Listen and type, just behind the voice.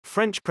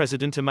French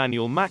President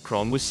Emmanuel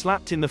Macron was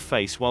slapped in the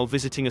face while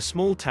visiting a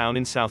small town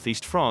in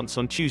southeast France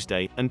on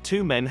Tuesday, and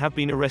 2 men have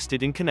been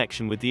arrested in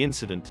connection with the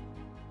incident.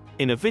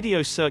 In a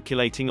video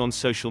circulating on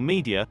social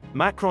media,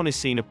 Macron is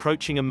seen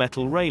approaching a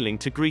metal railing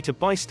to greet a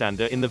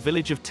bystander in the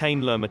village of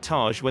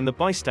Tain-l'Hermitage when the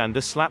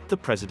bystander slapped the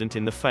president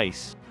in the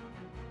face.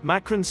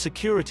 Macron's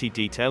security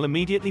detail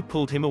immediately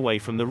pulled him away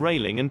from the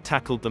railing and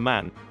tackled the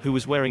man, who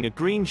was wearing a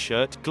green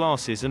shirt,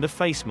 glasses and a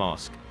face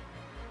mask.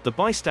 The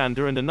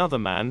bystander and another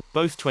man,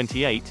 both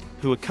 28,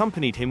 who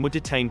accompanied him were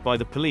detained by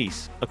the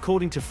police,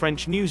 according to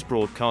French news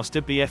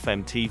broadcaster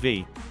BFM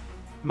TV.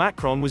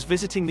 Macron was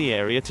visiting the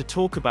area to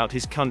talk about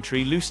his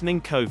country loosening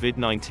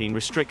COVID-19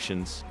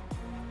 restrictions.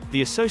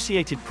 The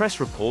Associated Press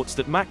reports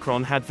that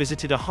Macron had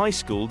visited a high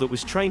school that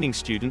was training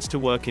students to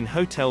work in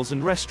hotels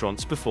and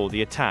restaurants before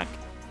the attack.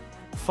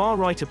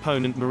 Far-right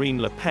opponent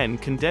Marine Le Pen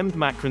condemned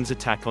Macron's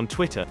attack on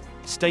Twitter,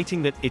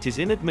 stating that it is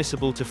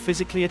inadmissible to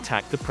physically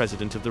attack the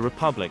President of the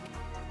Republic.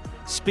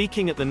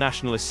 Speaking at the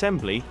National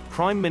Assembly,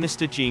 Prime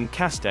Minister Jean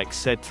Castex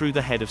said through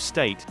the head of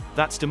state,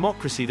 "That's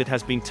democracy that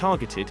has been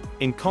targeted,"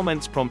 in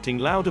comments prompting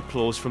loud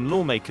applause from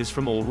lawmakers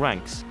from all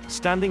ranks,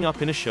 standing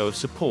up in a show of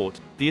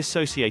support, the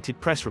Associated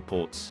Press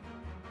reports.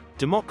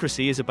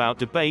 Democracy is about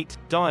debate,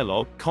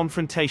 dialogue,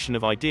 confrontation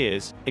of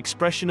ideas,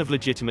 expression of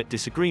legitimate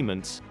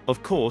disagreements,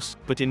 of course,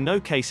 but in no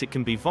case it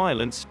can be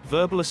violence,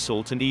 verbal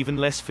assault and even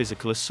less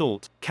physical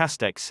assault,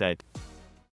 Castex said.